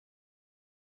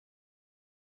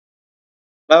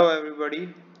Hello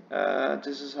everybody,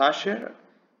 this is Hashir.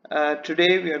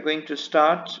 Today we are going to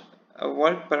start a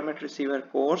work permit receiver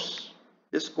course.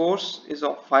 This course is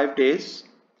of 5 days.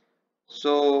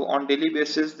 So on daily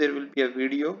basis there will be a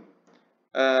video.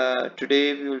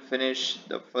 Today we will finish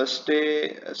the first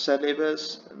day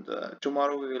syllabus, and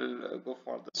tomorrow we will go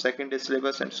for the second day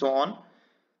syllabus and so on.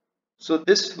 So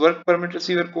this work permit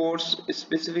receiver course is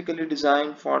specifically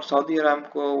designed for Saudi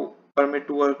Aramco permit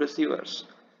to work receivers.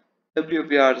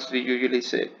 WPRs we usually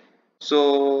say.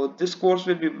 So this course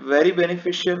will be very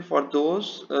beneficial for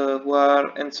those who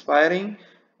are inspiring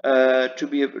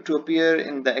to appear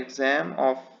in the exam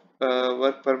of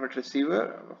work permit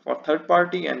receiver for third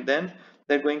party, and then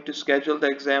they're going to schedule the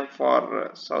exam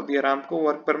for Saudi Aramco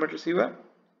work permit receiver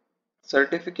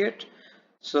certificate.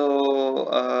 So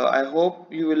I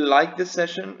hope you will like this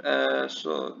session.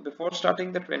 So before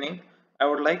starting the training, I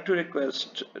would like to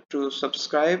request to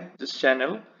subscribe this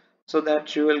channel so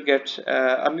that you will get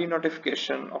early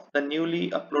notification of the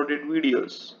newly uploaded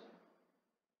videos.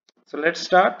 So let's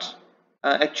start.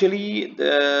 We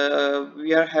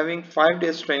are having 5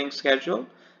 days training schedule,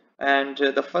 and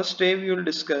the first day we will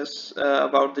discuss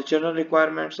about the general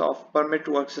requirements of permit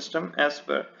to work system as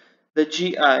per the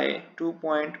GI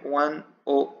 2.100.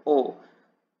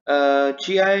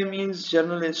 GI means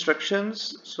general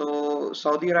instructions. So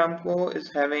Saudi Aramco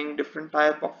is having different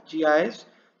type of GIs,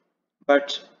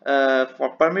 but for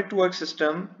permit to work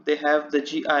system they have the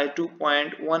GI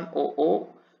 2.100,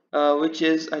 which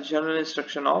is a general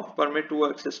instruction of permit to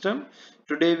work system.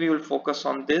 Today we will focus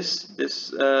on this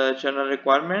general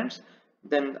requirements.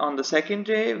 Then on the second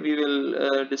day we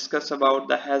will discuss about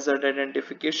the hazard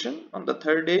identification. On the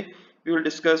third day we will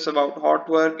discuss about hot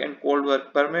work and cold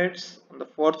work permits. On the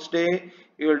fourth day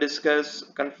we will discuss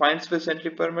confined space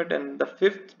entry permit, and the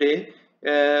fifth day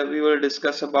we will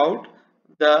discuss about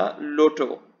the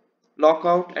LOTO,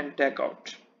 lockout and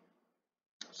tagout.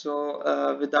 So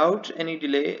without any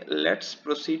delay, let's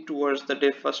proceed towards the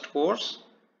day first course.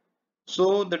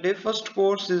 So the day first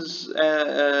course is,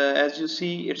 as you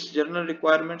see, it's general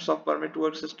requirements of permit to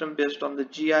work system based on the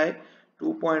GI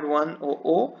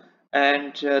 2.100,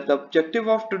 and the objective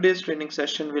of today's training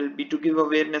session will be to give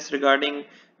awareness regarding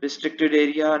restricted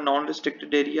area,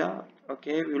 non-restricted area.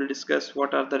 Okay, we will discuss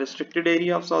what are the restricted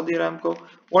area of Saudi Aramco,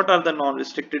 what are the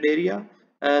non-restricted area.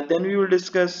 Then we will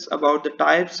discuss about the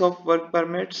types of work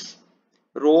permits,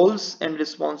 roles and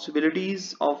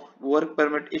responsibilities of work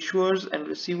permit issuers and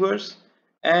receivers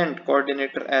and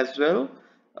coordinator as well,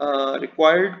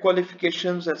 required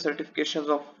qualifications and certifications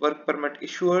of work permit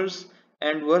issuers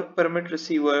and work permit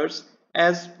receivers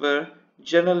as per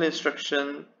General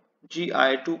Instruction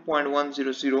GI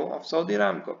 2.100 of Saudi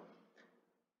Aramco,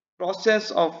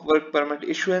 process of work permit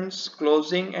issuance,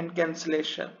 closing and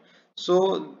cancellation.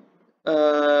 So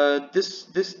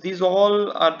these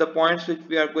all are the points which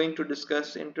we are going to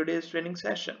discuss in today's training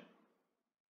session.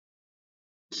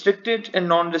 Restricted and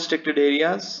non-restricted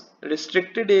areas.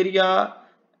 Restricted area,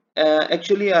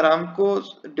 actually Aramco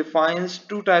defines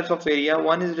two types of area.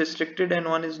 One is restricted and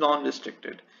one is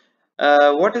non-restricted.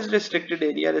 What is restricted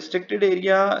area? Restricted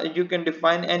area, you can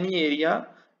define any area,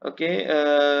 okay,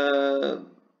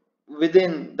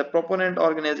 within the proponent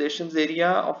organization's area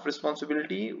of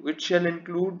responsibility, which shall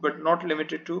include but not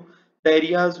limited to the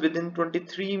areas within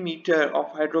 23 meter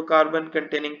of hydrocarbon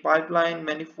containing pipeline,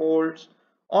 manifolds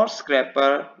or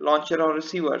scraper, launcher or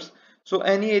receivers. So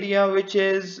any area which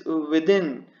is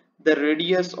within the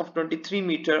radius of 23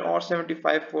 meter or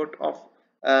 75 foot of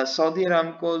Saudi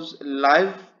Aramco's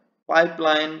live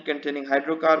pipeline containing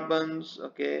hydrocarbons.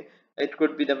 Okay, it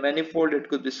could be the manifold, it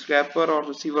could be scraper or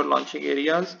receiver launching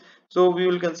areas. So we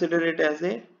will consider it as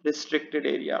a restricted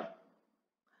area.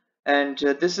 And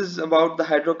this is about the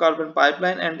hydrocarbon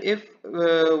pipeline. And if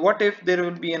what if there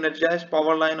will be energized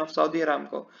power line of Saudi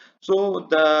Aramco? So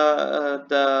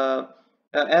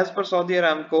as per Saudi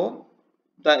Aramco,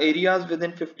 the areas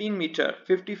within 15 meter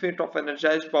 50 feet of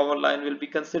energized power line will be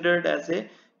considered as a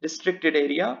restricted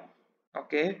area.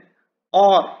 Okay,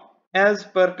 or as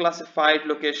per classified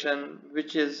location,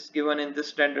 which is given in this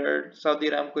standard, Saudi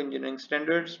Aramco Engineering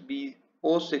Standards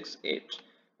B068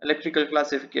 electrical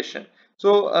classification.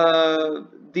 So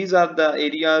these are the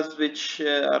areas which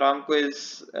Aramco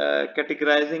is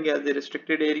categorizing as the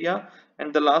restricted area.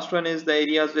 And the last one is the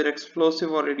areas where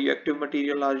explosive or radioactive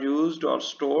material are used or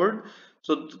stored.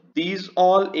 So these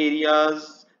all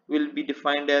areas will be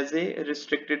defined as a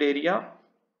restricted area.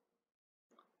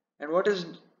 And what is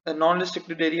a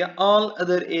non-restricted area? All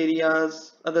other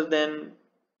areas other than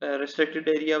restricted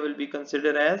area will be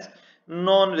considered as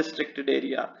non-restricted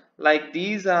area. Like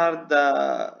these are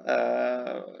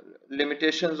the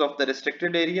limitations of the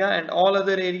restricted area, and all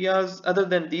other areas other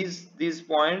than these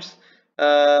points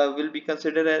will be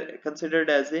considered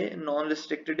as a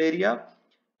non-restricted area.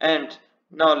 And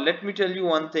now let me tell you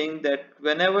one thing, that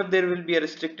whenever there will be a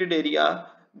restricted area,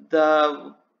 the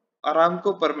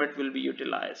Aramco permit will be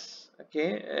utilized.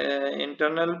 Okay,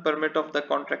 internal permit of the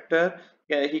contractor.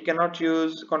 He cannot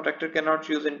use contractor cannot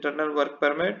use internal work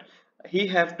permit. He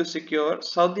have to secure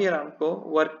Saudi Aramco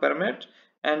work permit,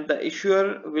 and the issuer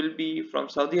will be from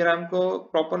Saudi Aramco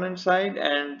proponent side,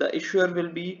 and the issuer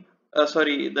will be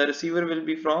the receiver will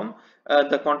be from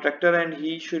the contractor, and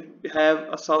he should have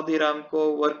a Saudi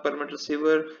Aramco work permit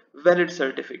receiver valid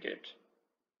certificate.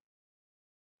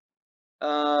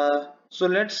 So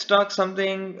let's talk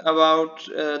something about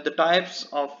the types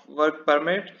of work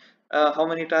permit. How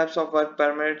many types of work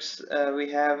permits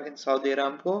we have in Saudi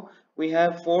Aramco? We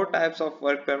have four types of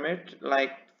work permit.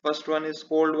 Like, first one is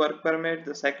cold work permit,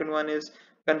 the second one is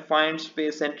confined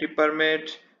space entry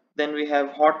permit, then we have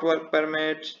hot work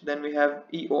permit, then we have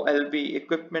EOLB,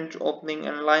 equipment opening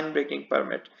and line breaking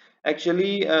permit.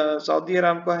 Actually, Saudi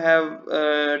Aramco have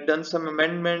done some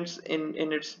amendments in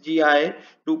its GI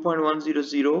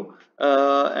 2.100,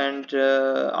 and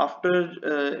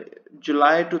after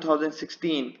July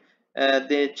 2016,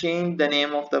 they changed the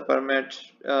name of the permit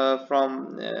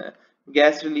from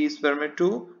gas release permit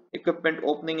to equipment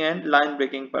opening and line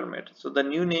breaking permit. So the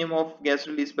new name of gas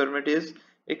release permit is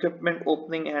equipment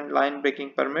opening and line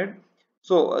breaking permit.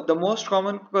 So the most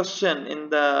common question in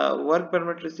the work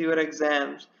permit receiver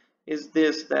exams is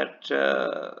this, that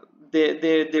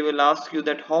they will ask you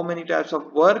that how many types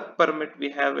of work permit we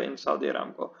have in Saudi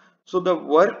Aramco. So the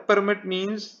work permit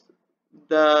means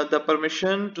the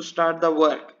permission to start the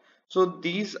work. So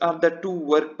these are the two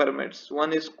work permits.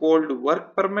 One is called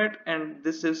work permit and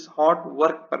this is hot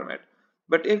work permit.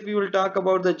 But if we will talk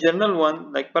about the general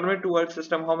one, like permit to work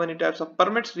system, how many types of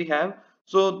permits we have,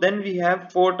 so then we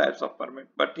have four types of permit.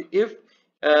 But if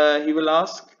he will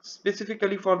ask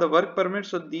specifically for the work permit,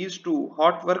 so these two,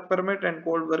 hot work permit and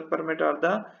cold work permit, are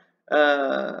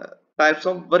the types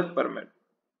of work permit.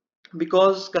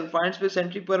 Because confined space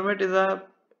entry permit is a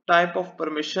type of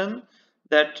permission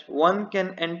that one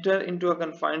can enter into a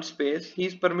confined space. He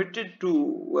is permitted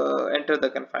to enter the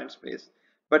confined space,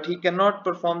 but he cannot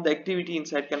perform the activity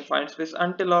inside confined space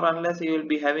until or unless he will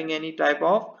be having any type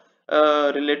of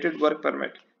related work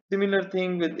permit. Similar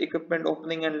thing with equipment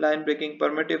opening and line breaking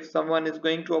permit. If someone is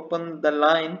going to open the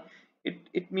line,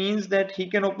 it means that he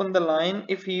can open the line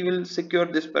if he will secure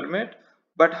this permit.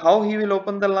 But how he will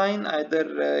open the line,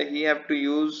 either he have to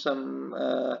use some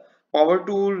power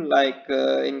tool, like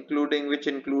including which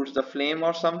includes the flame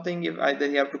or something. If either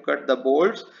he have to cut the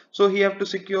bolts, so he have to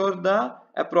secure the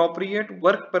appropriate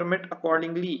work permit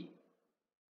accordingly.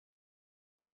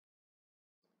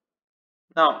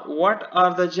 Now, what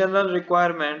are the general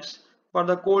requirements for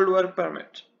the cold work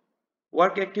permit?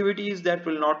 Work activities that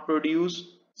will not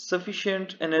produce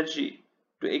sufficient energy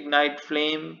to ignite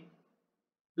flammable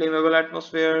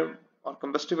atmosphere or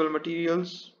combustible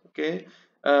materials. Okay,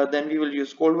 then we will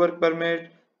use cold work permit.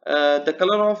 The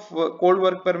color of cold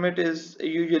work permit is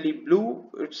usually blue.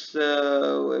 It's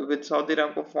with Saudi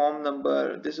Aramco form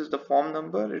number. This is the form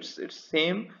number. It's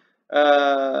same.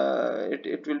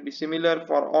 It will be similar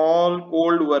for all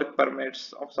cold work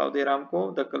permits of Saudi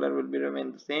Aramco. The color will be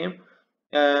remain the same.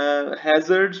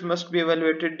 Hazards must be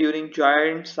evaluated during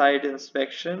joint site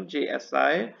inspection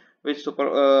 (JSI), which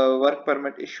work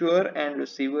permit issuer and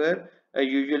receiver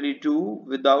usually do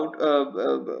without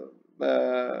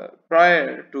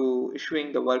prior to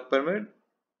issuing the work permit.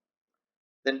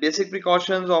 Then basic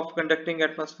precautions of conducting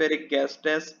atmospheric gas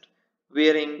test,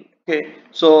 wearing. Okay,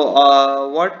 so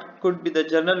what could be the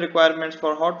general requirements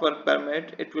for hot work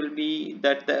permit? It will be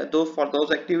that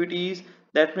those activities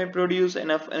that may produce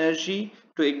enough energy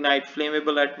to ignite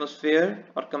flammable atmosphere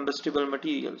or combustible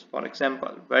materials, for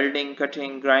example welding,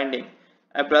 cutting, grinding,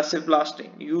 abrasive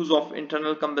blasting, use of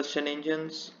internal combustion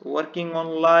engines, working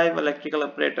on live electrical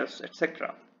apparatus,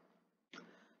 etc.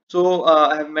 So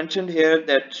I have mentioned here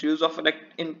that use of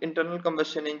internal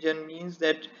combustion engine means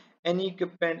that any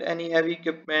equipment, any heavy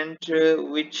equipment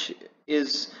which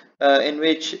is in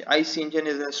which IC engine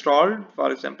is installed,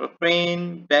 for example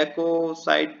crane, backhoe,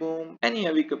 side boom, any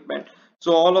heavy equipment.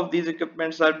 So all of these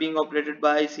equipments are being operated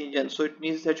by IC engine. So it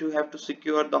means that you have to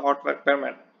secure the hot work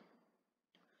permit.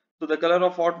 So the color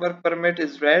of hot work permit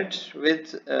is red with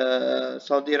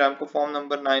Saudi Aramco form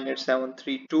number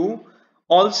 98732.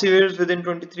 All cylinders within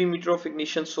 23 meter of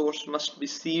ignition source must be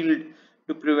sealed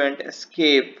to prevent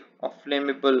escape of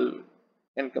flammable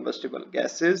and combustible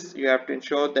gases. You have to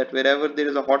ensure that wherever there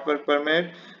is a hot work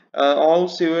permit, All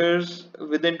sewers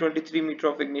within 23 meter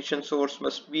of ignition source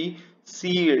must be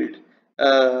sealed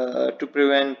to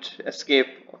prevent escape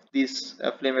of these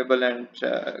flammable and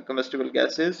combustible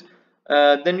gases.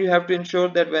 Then you have to ensure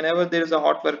that whenever there is a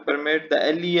hot work permit, the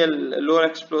LEL, lower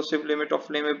explosive limit of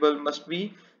flammable, must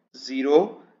be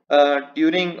 0.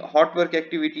 During hot work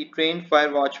activity, trained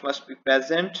fire watch must be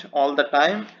present all the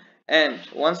time, and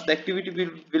once the activity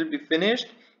will be finished,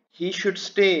 he should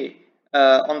stay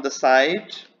on the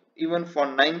site even for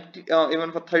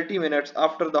 30 minutes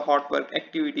after the hot work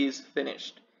activity is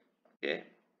finished. Okay.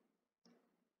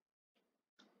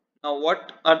 Now,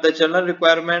 what are the general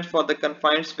requirements for the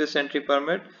confined space entry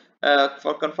permit?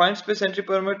 For confined space entry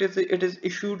permit, it is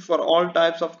issued for all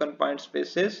types of confined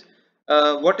spaces.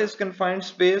 What is confined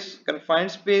space?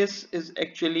 Confined space is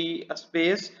actually a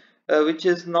space which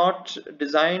is not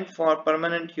designed for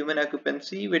permanent human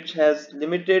occupancy, which has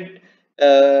limited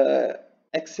uh,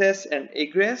 access and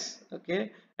egress,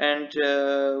 okay, and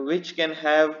which can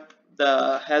have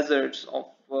the hazards of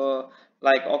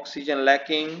like oxygen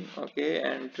lacking, okay,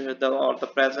 and the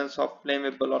presence of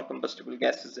flammable or combustible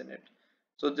gases in it.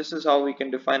 So this is how we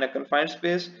can define a confined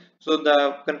space. So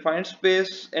the confined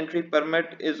space entry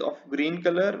permit is of green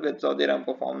color with Saudi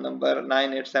Aramco form number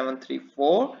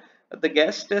 98734. The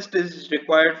gas test is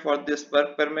required for this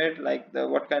work permit, like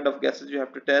what kind of gases you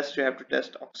have to test. You have to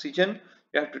test oxygen,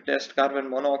 you have to test carbon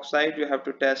monoxide, you have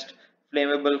to test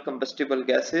flammable combustible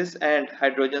gases, and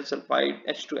hydrogen sulfide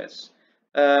H2S.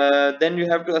 Then you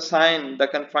have to assign the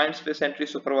confined space entry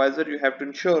supervisor. You have to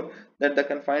ensure that the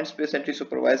confined space entry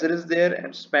supervisor is there,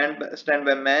 and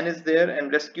standby man is there,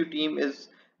 and rescue team is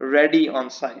ready on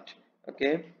site.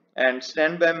 Okay, and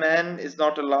standby man is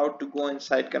not allowed to go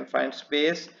inside confined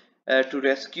space to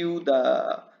rescue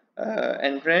the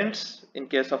entrants in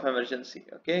case of emergency.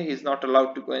 Okay, he's not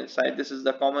allowed to go inside. This is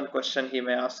the common question he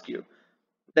may ask you.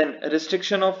 Then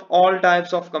restriction of all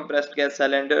types of compressed gas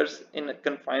cylinders in a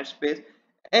confined space.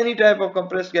 Any type of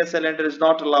compressed gas cylinder is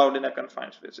not allowed in a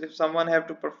confined space. If someone have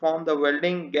to perform the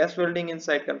welding, gas welding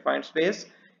inside confined space,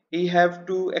 he have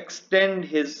to extend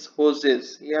his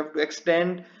hoses. He have to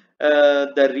extend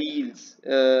the reels,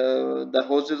 the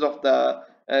hoses of the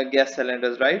gas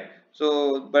cylinders, right?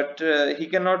 So, but he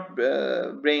cannot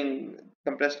bring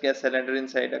compressed gas cylinder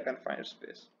inside a confined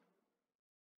space.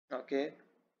 Okay.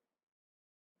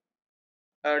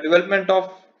 Development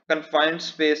of confined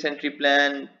space entry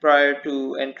plan prior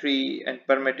to entry and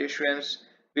permit issuance.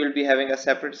 We'll be having a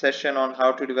separate session on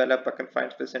how to develop a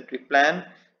confined space entry plan.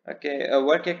 Okay,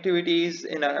 work activities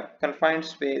in a confined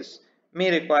space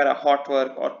may require a hot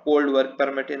work or cold work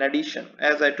permit in addition.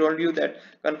 As I told you that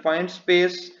confined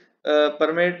space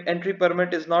permit, entry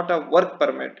permit is not a work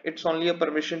permit. It's only a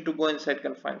permission to go inside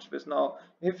confined space. Now,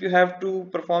 if you have to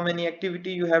perform any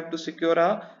activity, you have to secure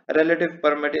a relative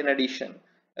permit in addition.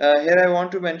 Here I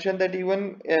want to mention that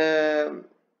even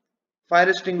fire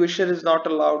extinguisher is not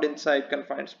allowed inside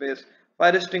confined space.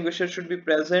 Fire extinguisher should be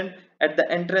present at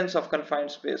the entrance of confined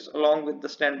space along with the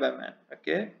standby man.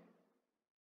 Okay,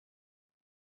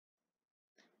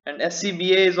 and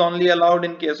SCBA is only allowed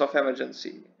in case of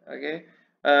emergency. Okay,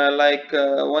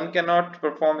 one cannot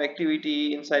perform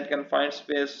activity inside confined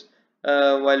space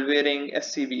while wearing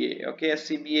SCBA. Okay,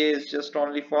 SCBA is just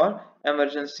only for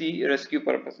emergency rescue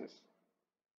purposes.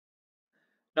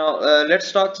 Now,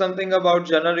 let's talk something about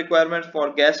general requirements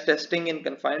for gas testing in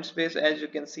confined space. As you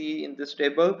can see in this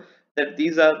table, that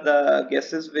these are the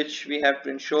gases which we have to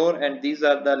ensure, and these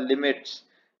are the limits.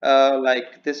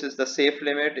 Like this is the safe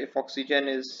limit if oxygen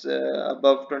is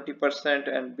above 20%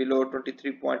 and below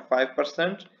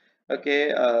 23.5%.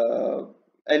 Okay,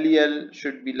 LEL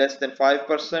should be less than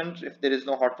 5% if there is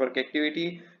no hot work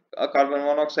activity. Carbon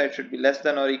monoxide should be less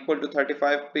than or equal to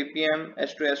 35 ppm.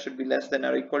 H2S should be less than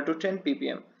or equal to 10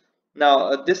 ppm.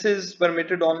 Now, this is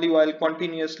permitted only while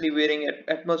continuously wearing an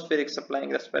atmospheric supplying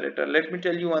respirator. Let me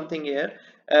tell you one thing here.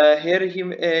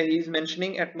 He is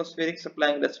mentioning atmospheric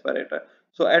supplying respirator.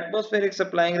 So, atmospheric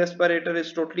supplying respirator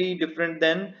is totally different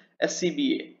than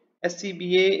SCBA.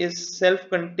 SCBA is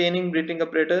self-containing breathing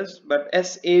apparatus, but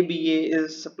SABA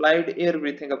is supplied air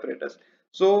breathing apparatus.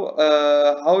 So,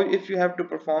 how if you have to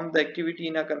perform the activity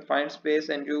in a confined space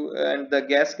and the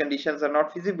gas conditions are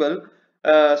not feasible?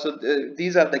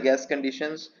 These are the gas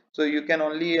conditions. So you can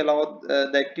only allow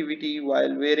the activity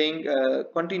while wearing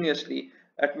continuously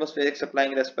atmospheric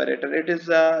supplying respirator. It is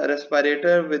a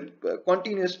respirator with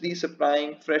continuously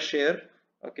supplying fresh air.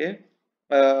 Okay,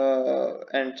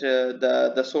 and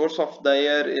the source of the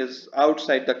air is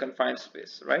outside the confined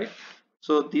space, right?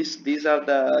 So these are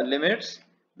the limits.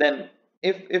 Then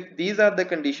if these are the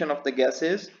condition of the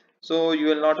gases, So you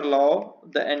will not allow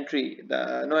the entry,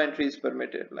 no entry is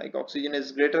permitted. Like oxygen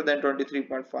is greater than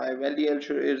 23.5,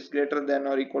 LDL is greater than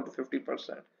or equal to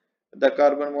 50%. The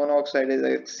carbon monoxide is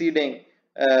exceeding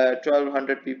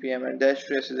 1200 ppm, and the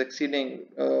H2S is exceeding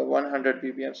 100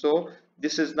 ppm. So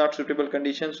this is not suitable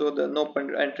condition, so the no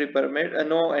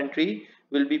entry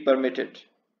will be permitted.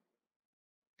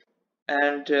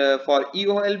 And for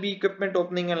EOLB, equipment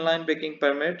opening and line breaking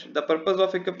permit, the purpose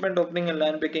of equipment opening and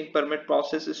line breaking permit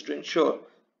process is to ensure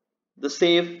the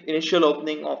safe initial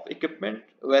opening of equipment,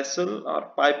 vessel or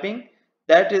piping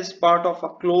that is part of a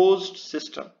closed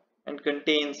system and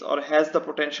contains or has the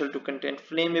potential to contain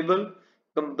flammable,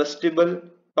 combustible,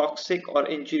 toxic or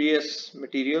injurious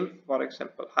material, for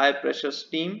example high pressure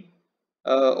steam,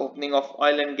 opening of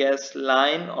oil and gas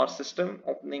line or system,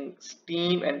 opening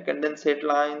steam and condensate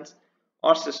lines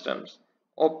or systems,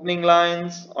 opening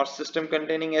lines or system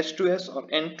containing H2S or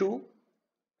N2,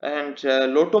 and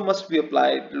LOTO must be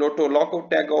applied. LOTO, lockout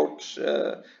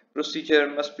tagout procedure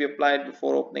must be applied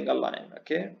before opening a line.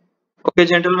 Okay,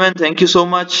 gentlemen, thank you so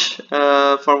much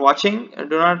for watching.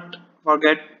 Do not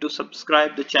forget to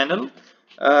subscribe the channel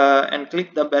and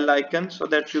click the bell icon so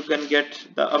that you can get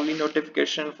the early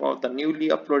notification for the newly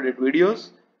uploaded videos.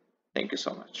 Thank you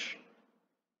so much.